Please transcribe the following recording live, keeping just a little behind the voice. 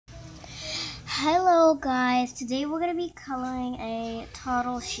Hello guys, today we're going to be coloring a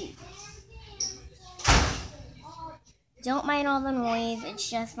turtle sheep. Don't mind all the noise, it's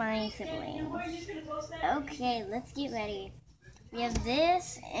just my siblings. Okay, let's get ready. We have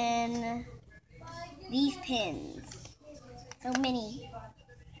this and these pins. So many.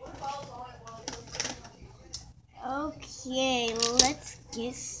 Okay, let's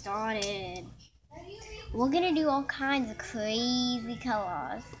get started. We're going to do all kinds of crazy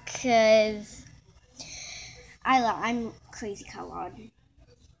colors because I'm crazy colored.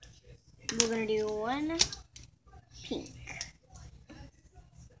 We're going to do one pink.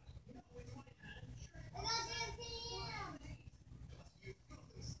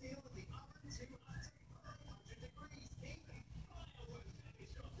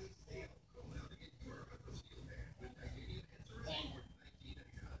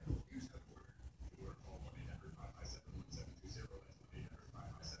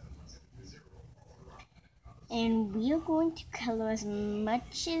 And we are going to color as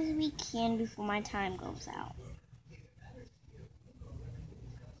much as we can before my time goes out.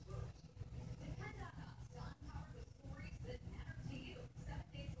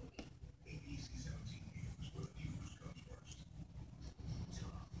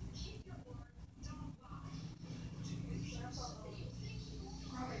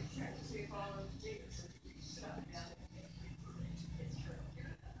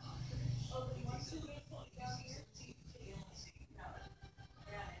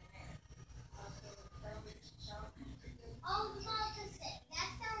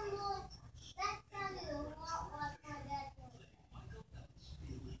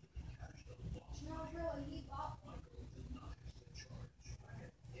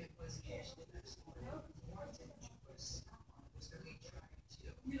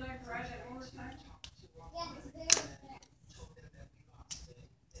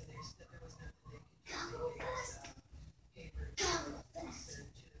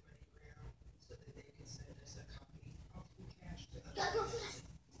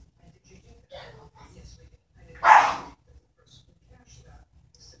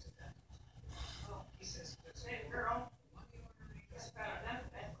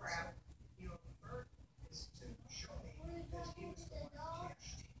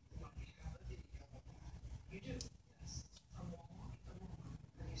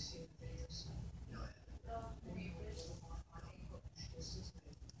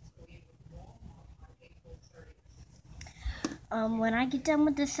 When I get done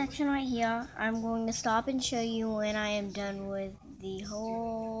with this section right here, I'm going to stop and show you when I am done with the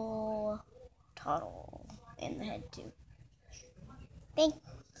whole turtle and the head too. Thank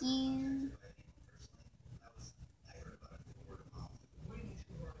you.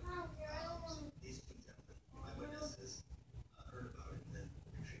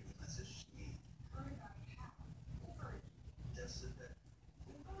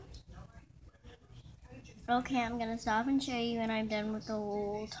 Okay, I'm gonna stop and show you when I'm done with the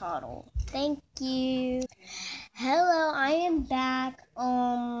whole turtle. Thank you. Hello, I am back.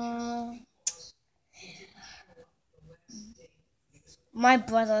 My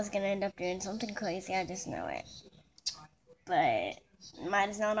brother's gonna end up doing something crazy, I just know it. But might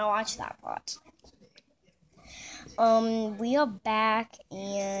as well not watch that part. We are back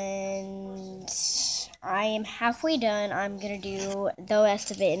and I am halfway done. I'm gonna do the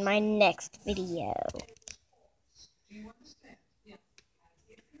rest of it in my next video.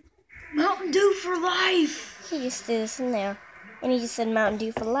 Mountain Dew for life! He just threw this in there. And he just said Mountain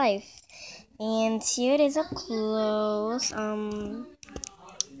Dew for life. And here it is up close.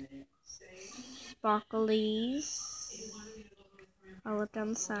 Sparklies. All up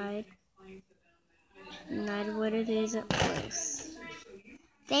down the side. And that's what it is up close.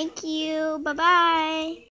 Thank you. Bye-bye.